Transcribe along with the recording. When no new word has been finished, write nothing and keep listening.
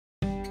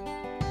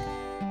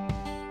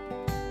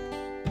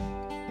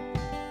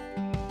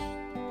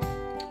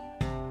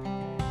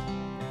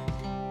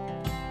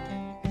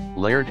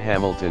Laird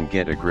Hamilton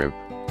Get a grip.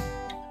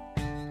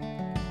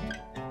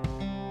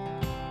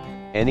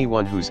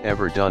 Anyone who's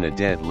ever done a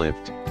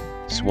deadlift,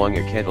 swung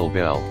a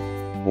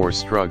kettlebell, or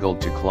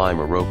struggled to climb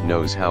a rope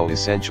knows how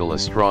essential a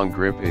strong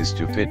grip is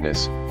to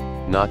fitness,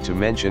 not to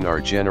mention our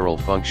general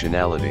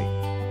functionality.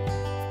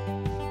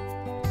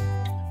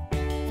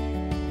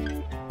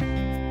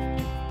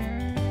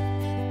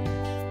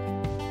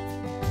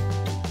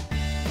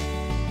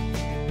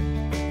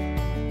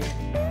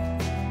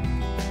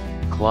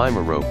 Climb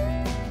a rope.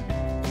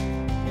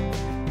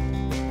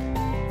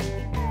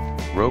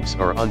 Ropes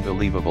are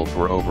unbelievable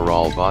for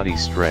overall body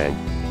strength,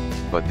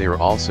 but they're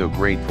also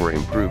great for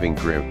improving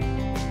grip.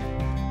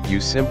 You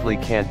simply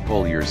can't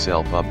pull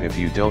yourself up if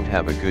you don't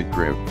have a good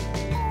grip.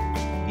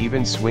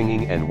 Even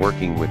swinging and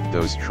working with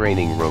those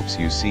training ropes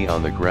you see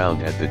on the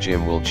ground at the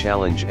gym will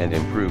challenge and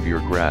improve your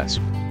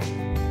grasp.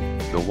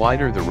 The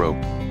wider the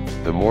rope,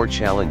 the more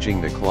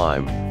challenging the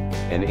climb.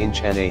 An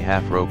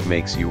 1.5-inch rope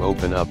makes you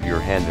open up your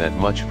hand that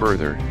much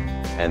further,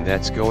 and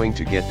that's going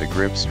to get the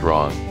grip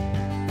strong.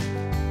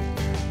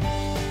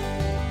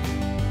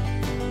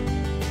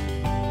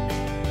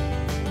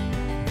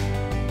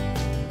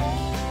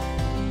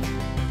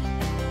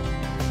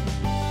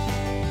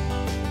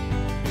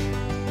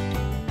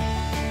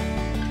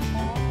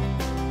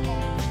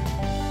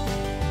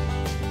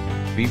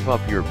 Beef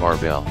up your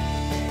barbell.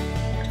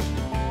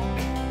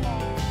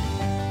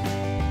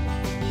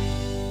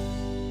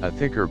 A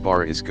thicker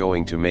bar is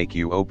going to make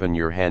you open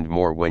your hand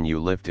more when you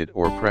lift it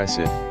or press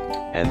it,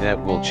 and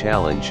that will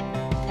challenge,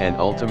 and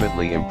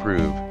ultimately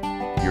improve,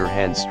 your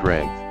hand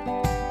strength.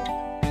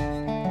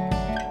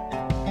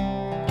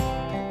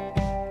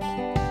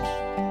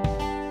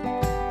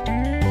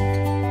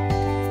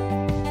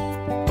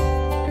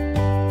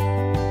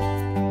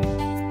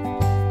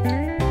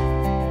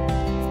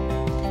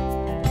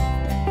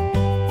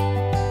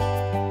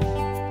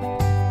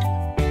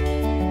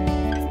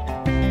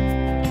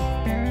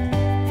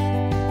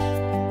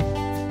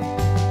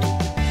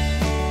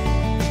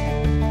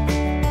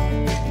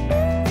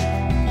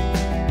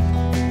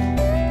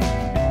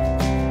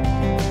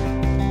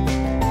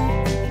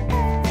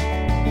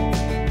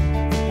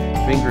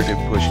 Fingertip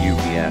push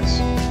UPS.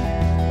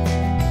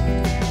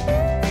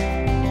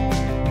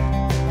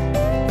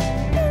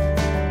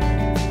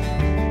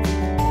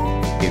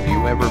 If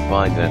you ever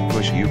find that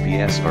push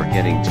UPS are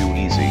getting too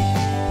easy,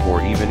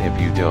 or even if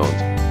you don't,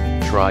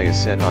 try a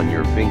set on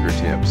your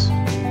fingertips.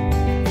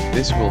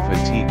 This will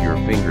fatigue your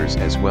fingers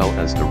as well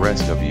as the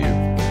rest of you.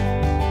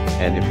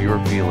 And if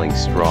you're feeling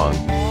strong,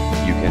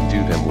 you can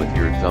do them with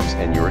your thumbs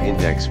and your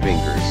index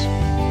fingers.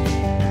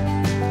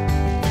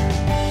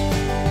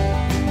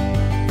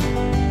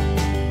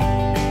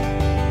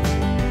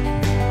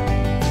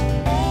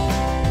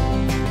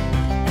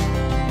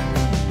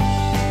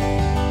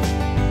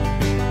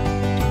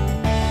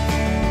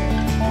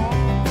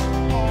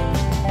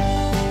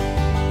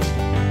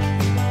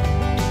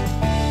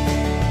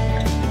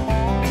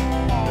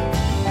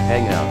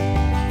 Hang out.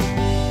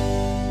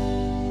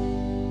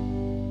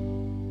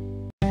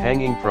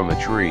 Hanging from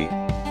a tree,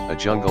 a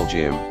jungle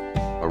gym,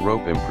 a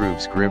rope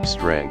improves grip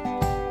strength.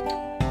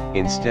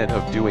 Instead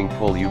of doing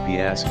pull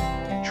UPS,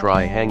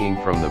 try hanging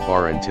from the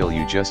bar until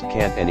you just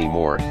can't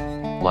anymore,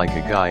 like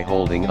a guy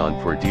holding on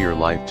for dear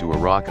life to a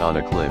rock on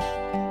a cliff.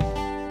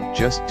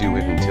 Just do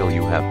it until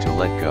you have to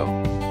let go.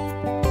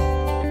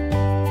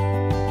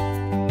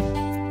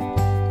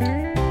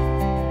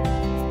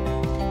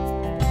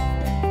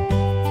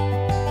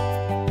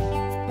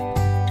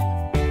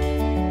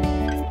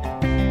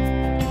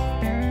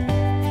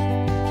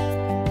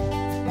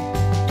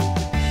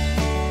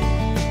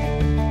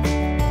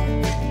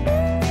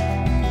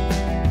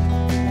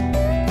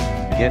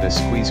 Get a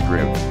squeeze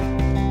grip.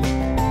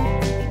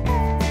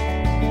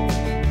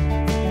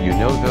 You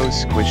know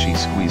those squishy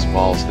squeeze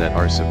balls that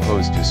are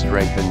supposed to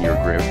strengthen your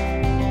grip?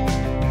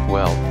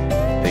 Well,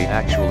 they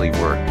actually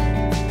work.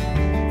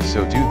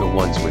 So do the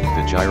ones with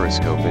the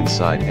gyroscope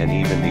inside and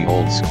even the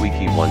old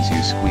squeaky ones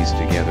you squeeze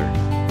together.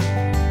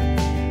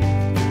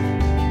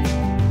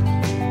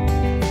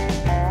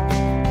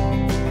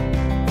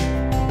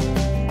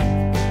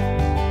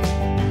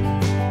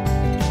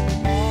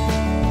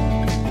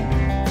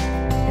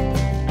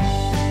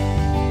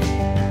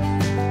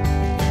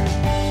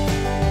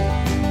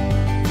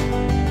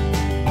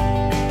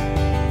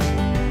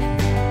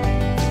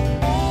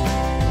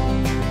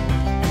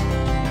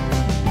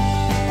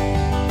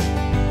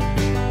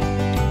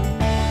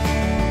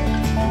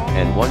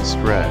 And one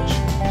stretch.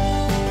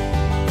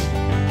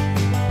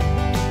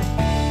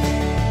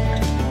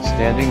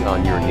 Standing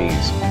on your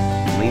knees,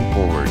 lean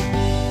forward,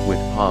 with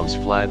palms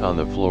flat on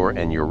the floor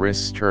and your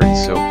wrists turned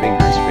so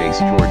fingers face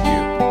toward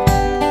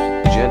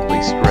you.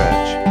 Gently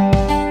stretch.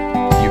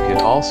 You can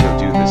also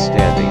do the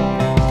stand